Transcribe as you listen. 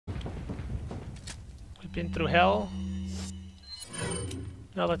been through hell.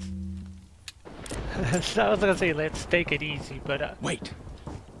 Now let's... I was gonna say let's take it easy, but wait.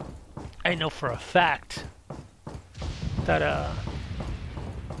 I know for a fact that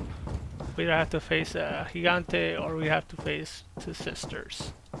we either have to face a Gigante or we have to face two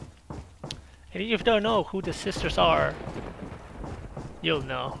sisters. And if you don't know who the sisters are, you'll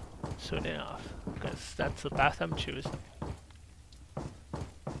know soon enough, because that's the path I'm choosing.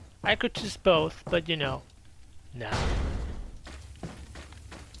 I could choose both, but you know, no.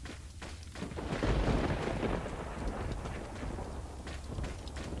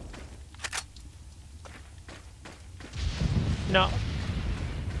 No.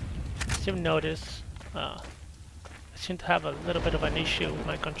 As you notice, I seem to have a little bit of an issue with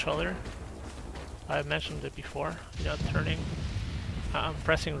my controller. I mentioned it before, you know, turning, I'm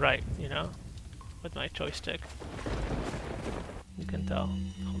pressing right, you know, with my joystick. You can tell.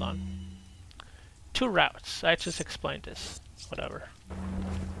 Hold on. 2 routes. I just explained this. Whatever.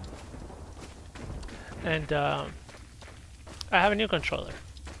 And I have a new controller,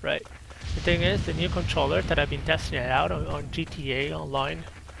 right? The thing is, the new controller that I've been testing it out on GTA Online,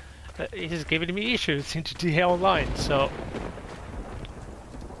 it is giving me issues in GTA Online, so...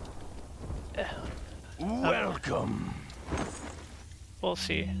 Welcome. We'll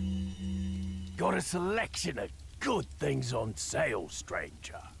see. Got a selection of good things on sale,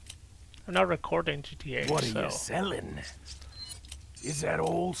 stranger. I'm not recording GTA, What so... are you selling? Is that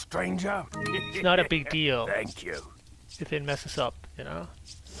all, stranger? It's not a big deal. Thank you. If it messes up, you know?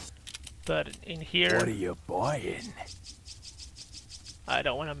 But in here... What are you buying? I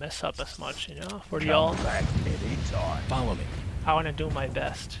don't want to mess up as much, you know? For Come y'all, back anytime. Follow me. I want to do my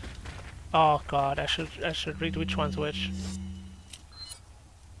best. Oh god, I should read which one's which.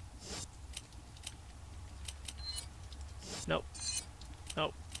 Nope.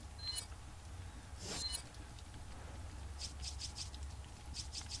 Nope.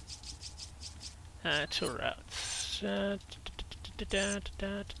 Two routes.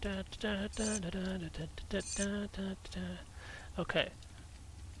 Okay.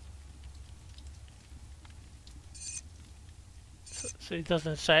 So it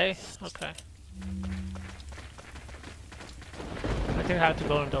doesn't say? Okay. I think I have to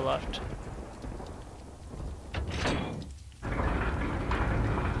go on the left.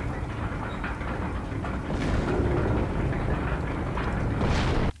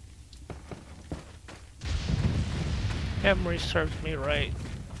 Memory serves me right.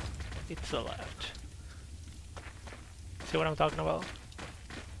 It's the left. See what I'm talking about?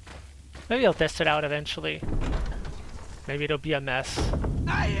 Maybe I'll test it out eventually. Maybe it'll be a mess.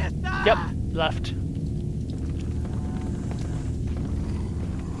 Yep, left.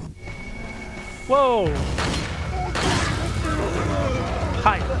 Whoa!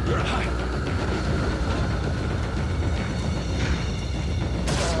 Hi.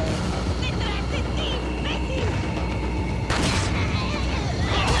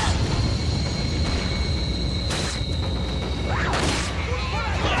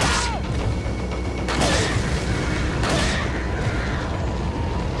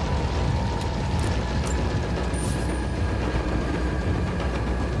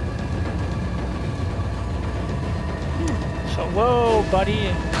 Whoa, buddy.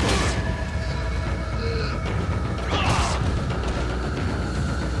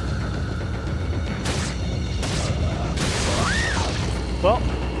 Well.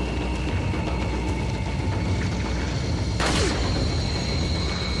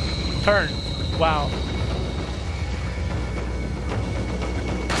 Turn. Wow.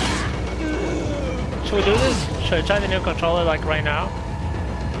 Should we do this? Should I try the new controller like right now?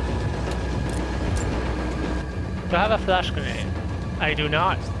 Do I have a flash grenade? I do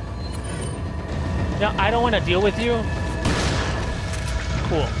not. No, I don't want to deal with you.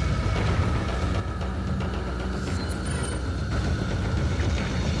 Cool.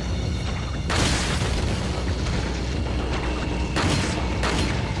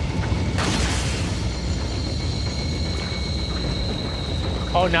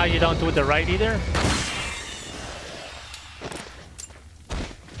 Oh, now you don't do the right either?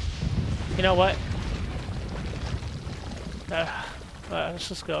 You know what? Let's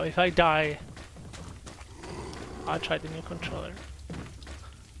just go. If I die, I'll try the new controller.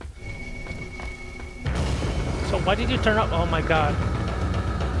 So why did you turn up? Oh my god.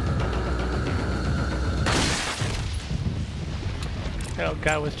 That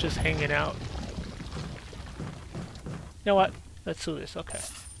guy was just hanging out. You know what? Let's do this. Okay.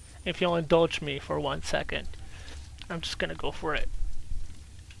 If you'll indulge me for 1 second, I'm just gonna go for it.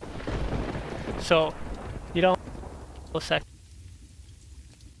 So, you don't... A sec.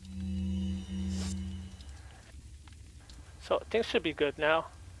 So things should be good now.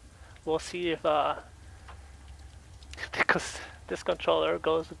 We'll see if because this controller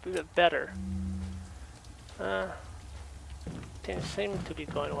goes a bit better. Things seem to be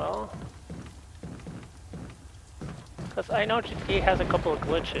going well. Because I know GTA has a couple of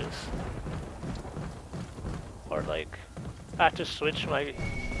glitches. Or like, I have to switch my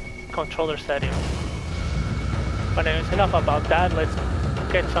controller settings. But anyways, enough about that. Let's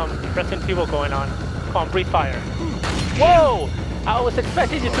get some Resident Evil going on. Come on, breathe fire. Whoa! I was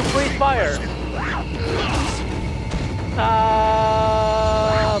expecting you to breathe fire.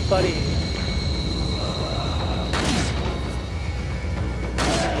 Ah, buddy.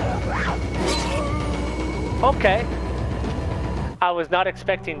 Okay. I was not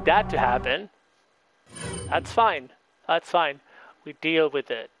expecting that to happen. That's fine. That's fine. We deal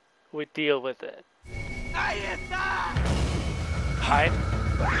with it. We deal with it. Hide.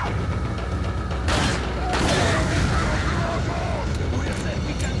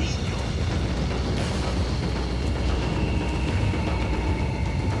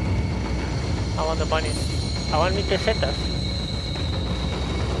 I want the money. I want me to hit us.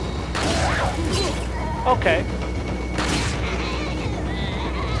 Okay.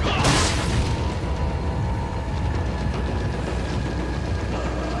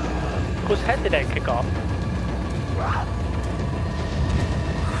 Whose head did I kick off?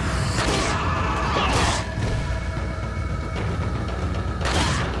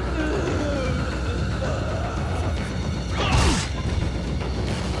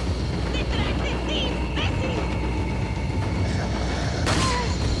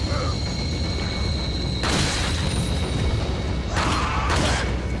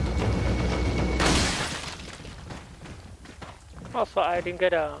 Also, I didn't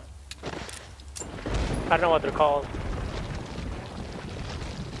get a... I don't know what they're called.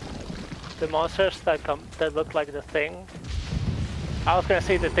 The monsters that look like the Thing. I was gonna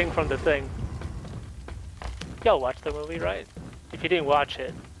say the Thing from the Thing. Y'all watched the movie, right? If you didn't watch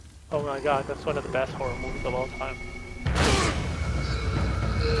it, oh my god, that's one of the best horror movies of all time.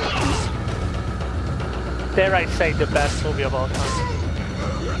 Dare I say the best movie of all time.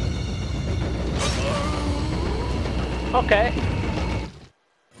 Okay.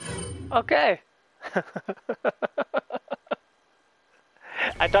 Okay.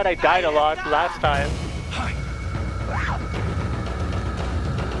 I thought I died a lot last time.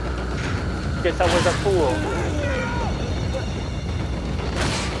 Guess I was a fool.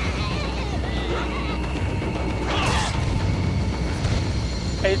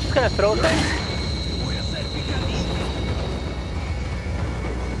 Are you just gonna throw things?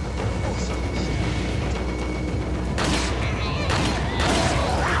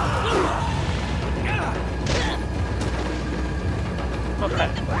 Okay.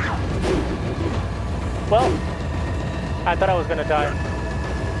 Well, I thought I was gonna die.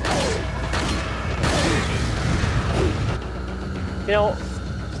 You know,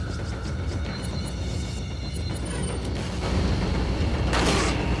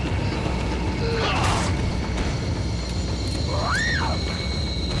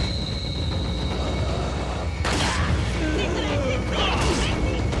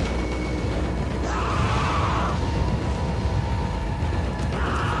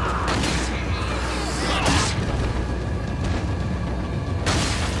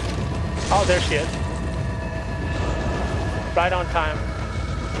 oh, there she is. Right on time.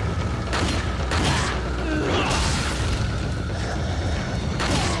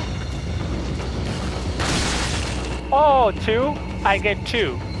 Oh, 2? I get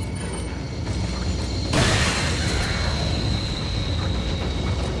 2.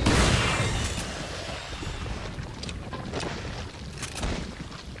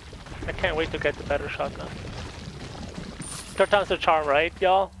 I can't wait to get the better shotgun. Third time's the charm, right,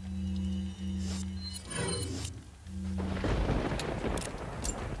 y'all?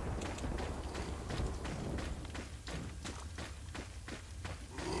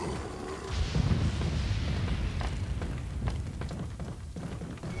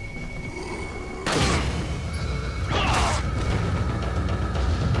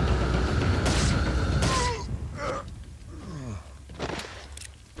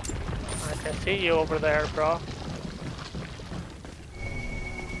 See you over there, bro.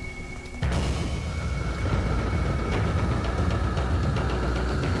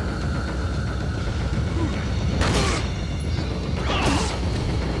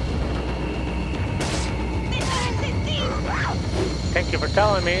 Thank you for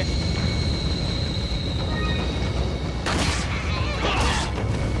telling me.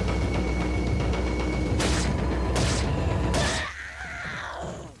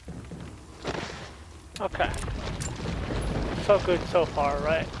 Okay. So good so far,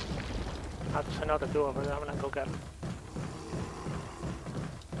 right? There's another dude over there. I'm gonna go get him.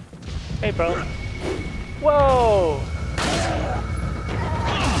 Hey, bro. Whoa!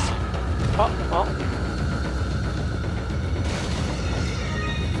 Oh, oh.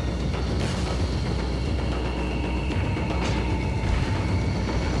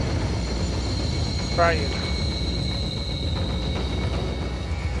 Where are you?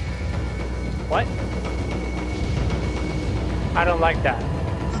 What? I don't like that.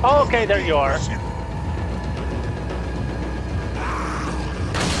 Oh, okay, there you are.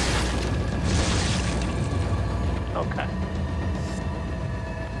 Okay.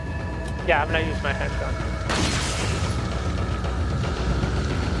 Yeah, I'm gonna use my handgun.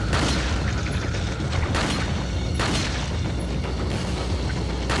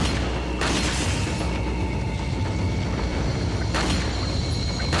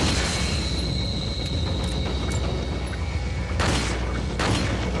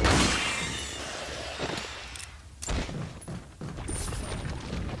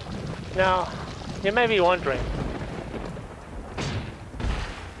 Now, you may be wondering,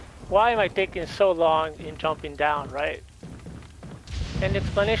 why am I taking so long in jumping down, right? And the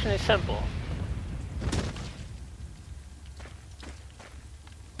explanation is simple.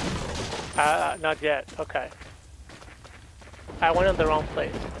 Not yet, okay. I went in the wrong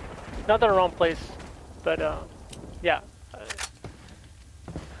place. Not the wrong place, but yeah.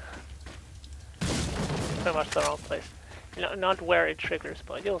 Pretty much the wrong place. You know, not where it triggers,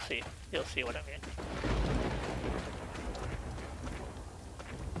 but you'll see. You'll see what I mean.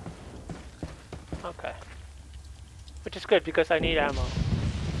 Okay. Which is good because I need ammo.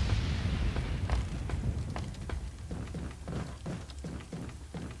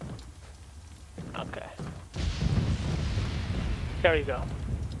 Okay. There you go.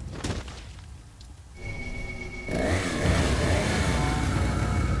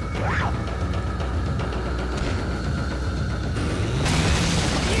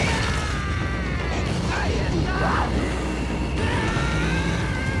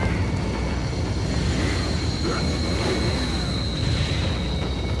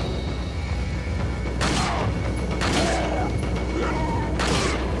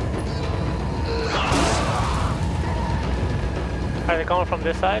 Are they coming from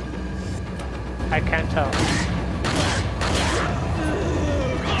this side? I can't tell.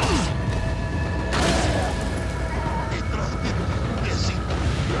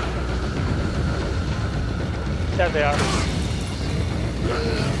 There they are.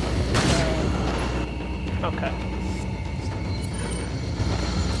 Okay.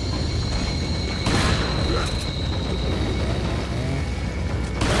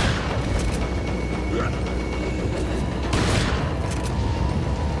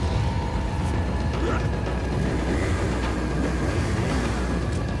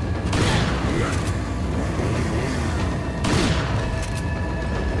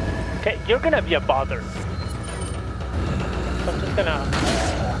 Okay, you're gonna be a bother. So I'm just gonna...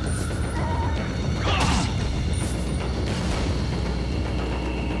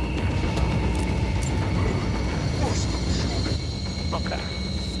 Okay.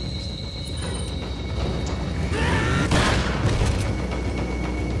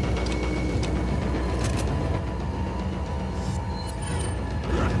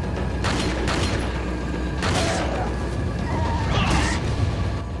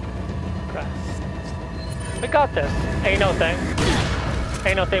 We got this. Ain't no thing.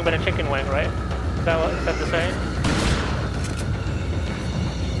 Ain't no thing but a chicken wing, right? Is that the saying?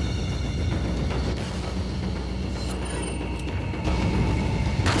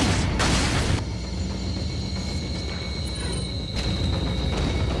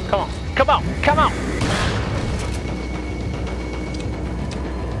 Come on, come on, come on!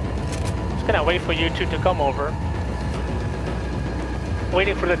 Just gonna wait for you two to come over.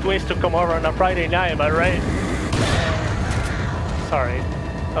 Waiting for the twins to come over on a Friday night, am I right? Sorry,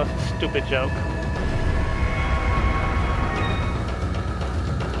 that was a stupid joke.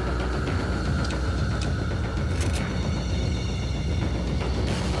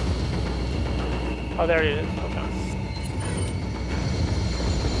 Oh, there he is. Okay.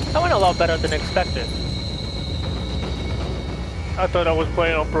 That went a lot better than expected. I thought I was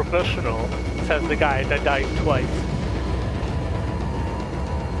playing on professional, says the guy that died twice.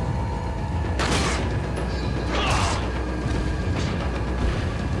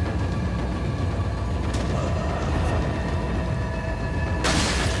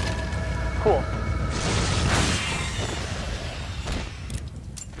 Cool.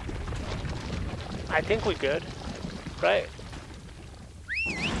 I think we're good, right?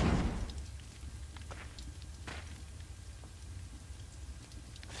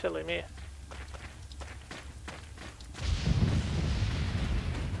 Silly me.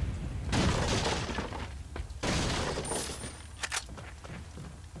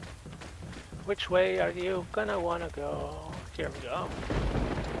 Which way are you gonna wanna go? Here we go.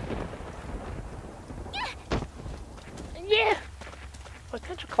 Yeah! Why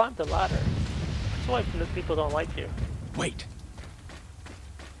can't you climb the ladder? That's why people don't like you. Wait.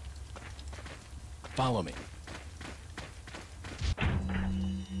 Follow me.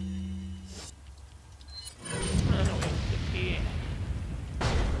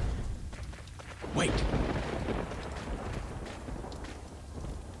 Wait.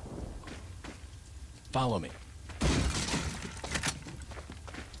 Follow me.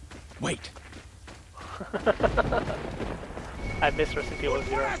 Wait. I miss Resident Evil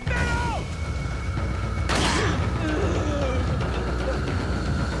 0.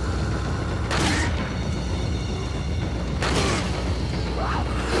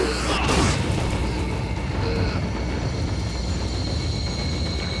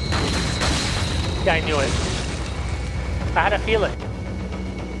 Yeah, I knew it. I had a feeling.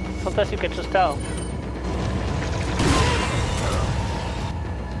 Sometimes you can just tell.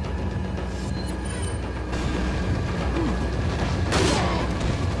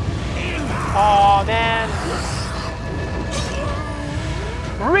 Oh man!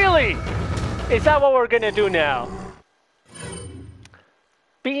 Really? Is that what we're gonna do now?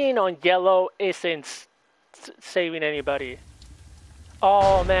 Being on yellow isn't saving anybody.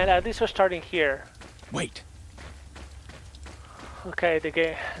 Oh man, at least we're starting here. Wait. Okay, the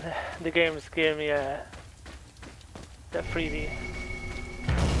game's giving me the freebie.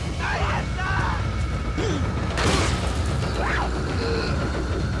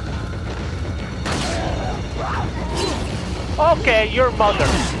 Okay, your mother.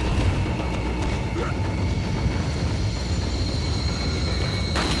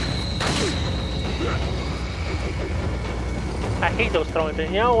 I hate those throwing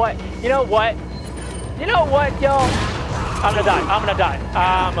things. You know what? You know what? You know what, yo? I'm gonna die. I'm gonna die.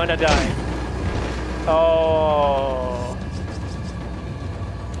 I'm gonna die. Oh.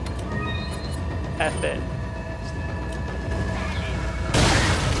 F it.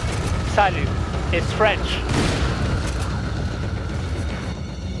 Salut. It's French.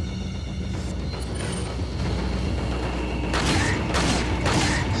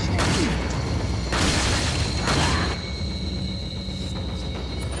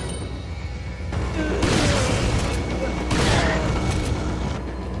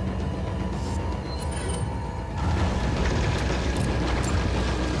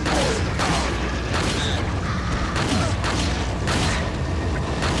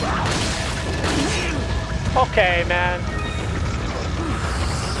 Okay, man.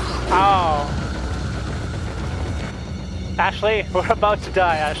 Oh. Ashley, we're about to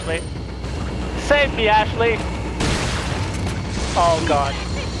die, Ashley. Save me, Ashley. Oh, God.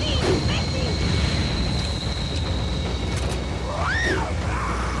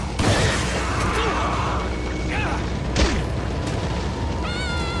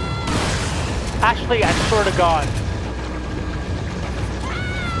 Ashley, I swear to God.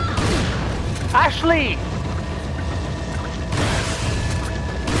 Ashley!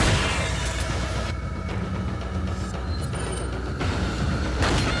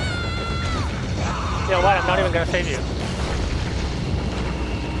 You know what? I'm not even gonna save you.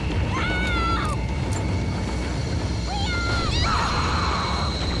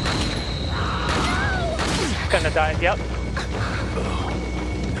 Gonna die. Yep.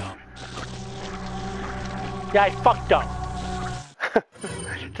 Yeah, I fucked up.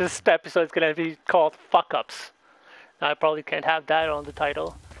 This episode is gonna be called Fuck Ups. I probably can't have that on the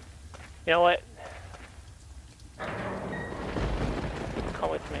title. You know what? Come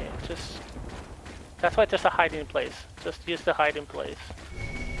with me. Just. That's why it's just a hiding place. Just use the hiding place.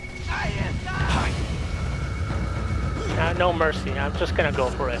 No mercy. I'm just gonna go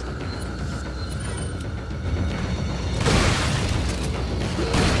for it.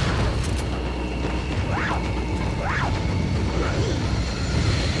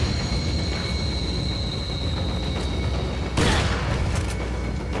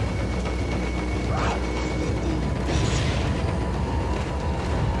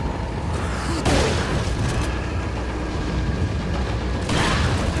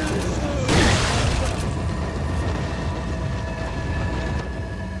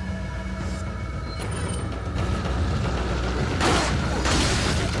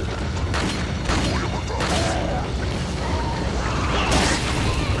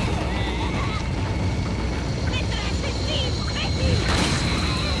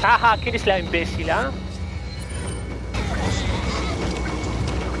 Haha, ¿quién es la imbécil, ah?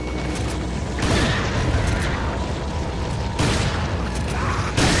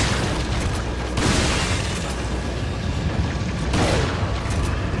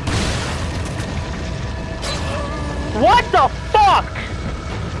 What the fuck?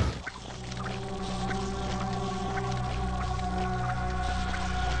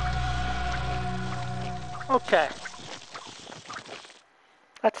 Okay.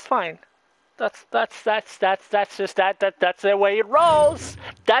 That's fine. That's just that's the way it rolls.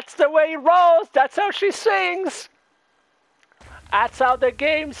 That's the way it rolls. That's how she sings. That's how the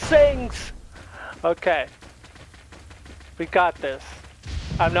game sings. Okay. We got this.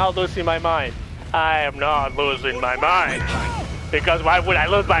 I'm not losing my mind. I am not losing my mind. Because why would I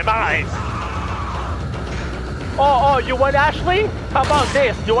lose my mind? Oh, you want Ashley? How about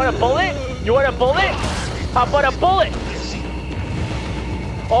this? You want a bullet? You want a bullet? How about a bullet?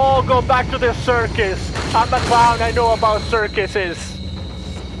 Oh, go back to the circus. I'm a clown. I know about circuses.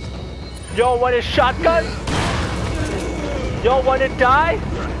 Yo, want a shotgun? Yo, want to die?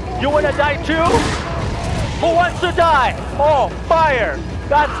 You want to die too? Who wants to die? Oh, fire.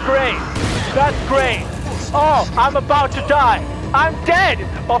 That's great. That's great. Oh, I'm about to die. I'm dead.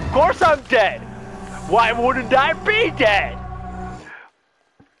 Of course I'm dead. Why wouldn't I be dead?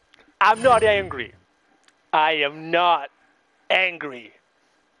 I'm not angry. I am not angry.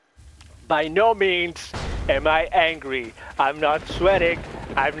 By no means am I angry. I'm not sweating.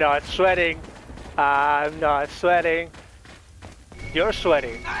 I'm not sweating. I'm not sweating. You're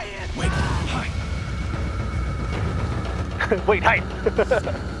sweating. Wait, hide. Wait, hide.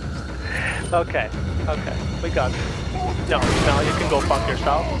 Okay, we got this. No, you can go fuck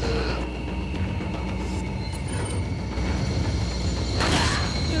yourself.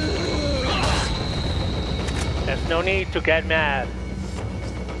 There's no need to get mad.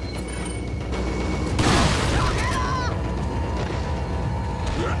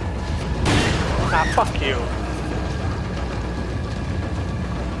 Ah, fuck you.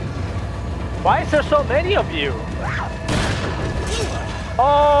 Why is there so many of you?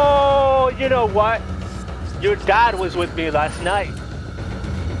 Oh, you know what? Your dad was with me last night.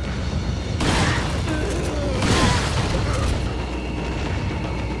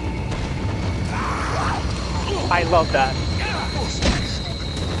 I love that.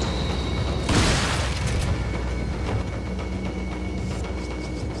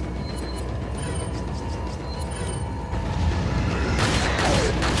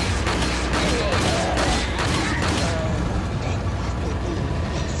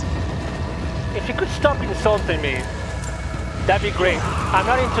 If you could stop insulting me, that'd be great. I'm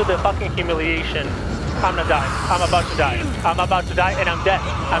not into the fucking humiliation. I'm gonna die. I'm about to die. I'm about to die and I'm dead.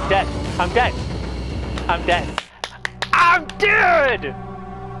 I'm dead. I'm dead. I'm dead. I'm dead!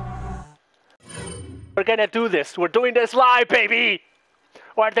 We're gonna do this. We're doing this live, baby!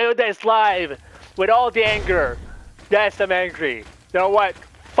 We're doing this live with all the anger. Yes, I'm angry. You know what?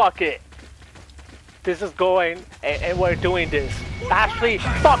 Fuck it. This is going and we're doing this. Ashley,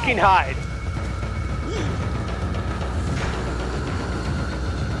 fucking hide.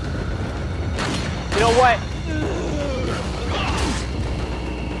 You know what?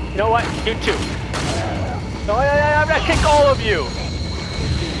 You know what? You too. No, I'm gonna kick all of you.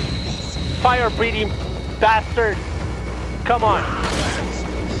 Fire-breathing bastard. Come on.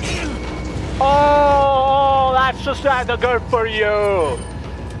 Oh, that's just good for you.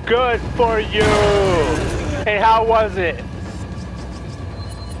 Good for you. Hey, how was it?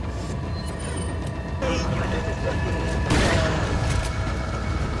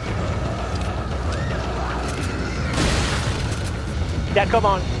 Yeah, come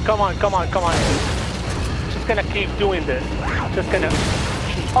on. Just gonna keep doing this. Just gonna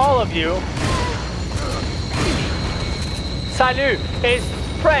shoot all of you. Salut is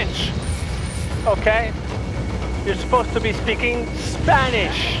French. Okay? You're supposed to be speaking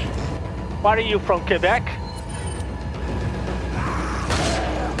Spanish. What are you, from Quebec?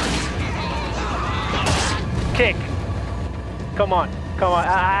 Kick. Come on.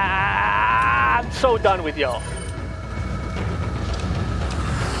 I'm so done with y'all.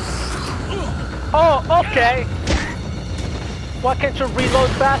 Oh, okay. Why can't you reload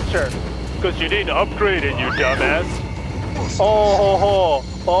faster? Because you didn't upgrade it, you dumbass. Oh.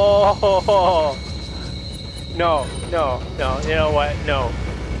 No. You know what? No.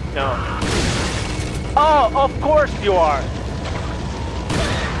 Oh, of course you are.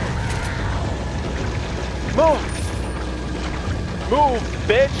 Move,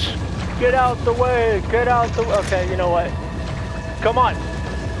 bitch. Get out the way. Okay, you know what? Come on.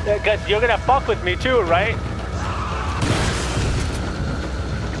 Because you're gonna fuck with me too, right?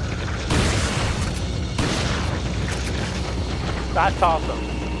 That's awesome.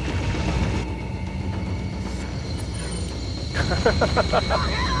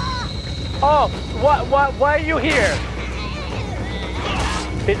 Oh, why are you here?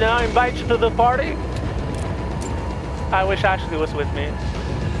 Did I invite you to the party? I wish Ashley was with me.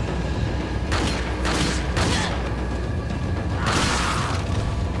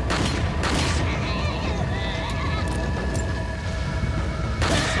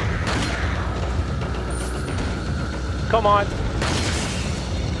 Come on.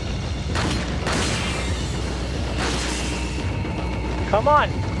 Come on.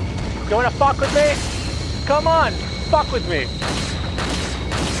 You wanna fuck with me? Come on. Fuck with me.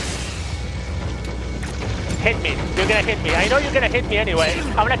 Hit me. You're gonna hit me. I know you're gonna hit me anyway.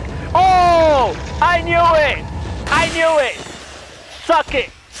 I'm gonna... Oh! I knew it! I knew it! Suck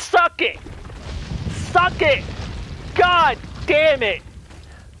it! Suck it! Suck it! God damn it!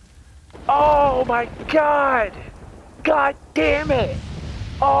 Oh my god! God damn it!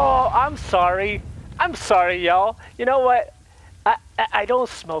 Oh, I'm sorry. I'm sorry, y'all. You know what? I don't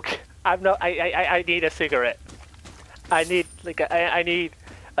smoke. I need a cigarette. I need I need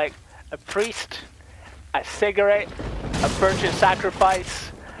like a priest, a cigarette, a virgin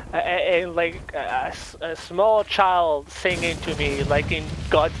sacrifice, and like a small child singing to me like in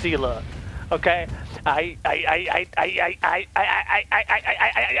Godzilla. Okay?